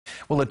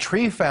Well, a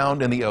tree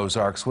found in the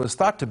Ozarks was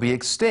thought to be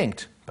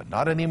extinct, but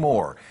not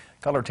anymore.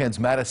 Color 10's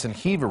Madison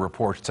Heaver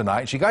reports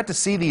tonight. She got to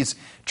see these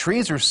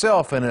trees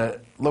herself in a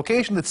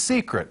location that's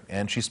secret,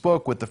 and she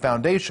spoke with the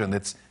foundation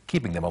that's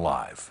keeping them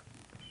alive.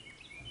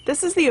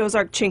 This is the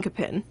Ozark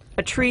Chinquapin,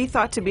 a tree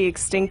thought to be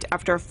extinct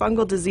after a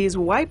fungal disease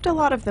wiped a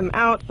lot of them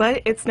out,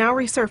 but it's now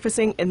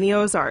resurfacing in the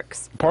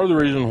Ozarks. Part of the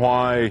reason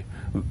why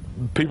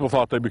people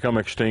thought they'd become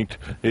extinct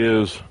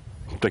is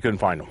they couldn't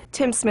find them.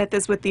 Tim Smith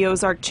is with the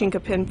Ozark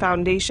Chinquapin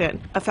Foundation,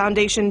 a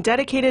foundation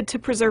dedicated to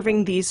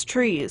preserving these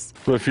trees.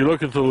 So if you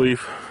look at the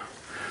leaf,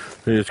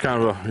 it's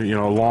kind of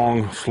a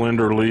long,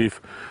 slender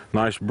leaf,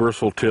 nice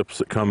bristle tips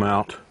that come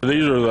out.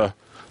 These are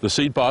the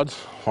seed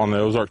pods on the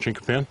Ozark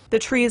Chinquapin. The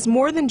tree is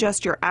more than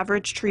just your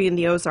average tree in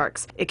the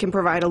Ozarks. It can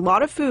provide a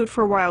lot of food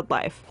for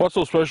wildlife. What's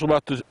so special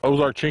about the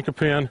Ozark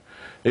Chinquapin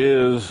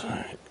is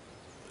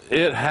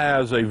it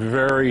has a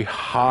very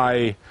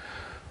high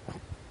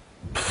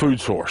food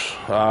source.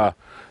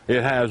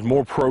 It has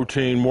more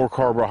protein, more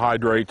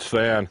carbohydrates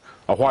than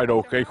a White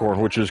Oak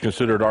Acorn, which is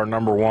considered our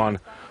 #1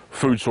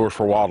 food source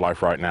for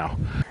wildlife right now.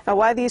 Now,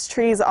 why these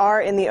trees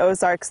are in the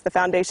Ozarks, the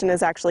foundation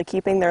is actually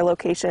keeping their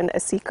location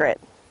a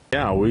secret.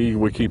 Yeah,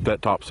 we keep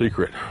that top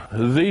secret.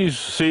 These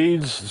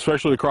seeds,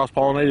 especially the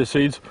cross-pollinated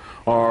seeds,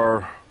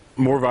 are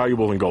more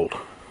valuable than gold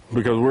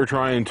because we're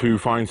trying to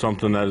find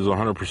something that is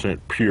 100%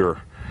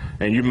 pure,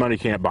 and your money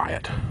can't buy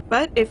it.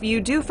 But if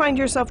you do find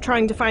yourself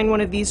trying to find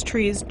one of these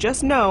trees,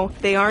 just know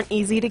they aren't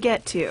easy to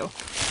get to.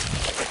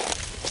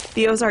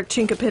 The Ozark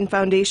Chinquapin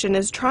Foundation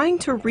is trying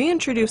to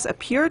reintroduce a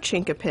pure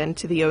chinquapin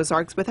to the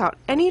Ozarks without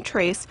any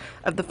trace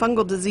of the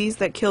fungal disease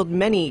that killed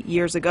many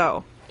years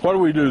ago. Why do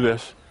we do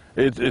this?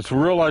 It's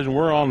realizing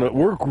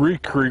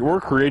we're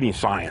creating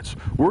science.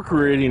 We're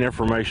creating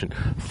information.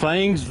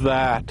 Things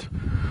that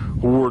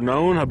were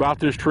known about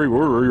this tree,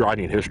 we're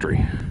rewriting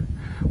history.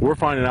 We're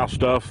finding out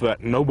stuff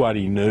that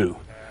nobody knew,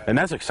 and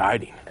that's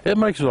exciting. It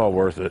makes it all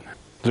worth it.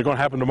 Is it going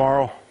to happen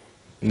tomorrow?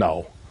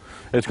 No.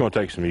 It's going to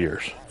take some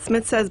years.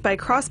 Smith says by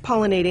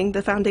cross-pollinating,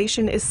 the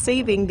foundation is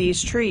saving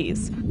these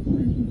trees.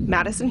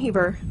 Madison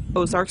Heaver,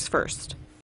 Ozarks First.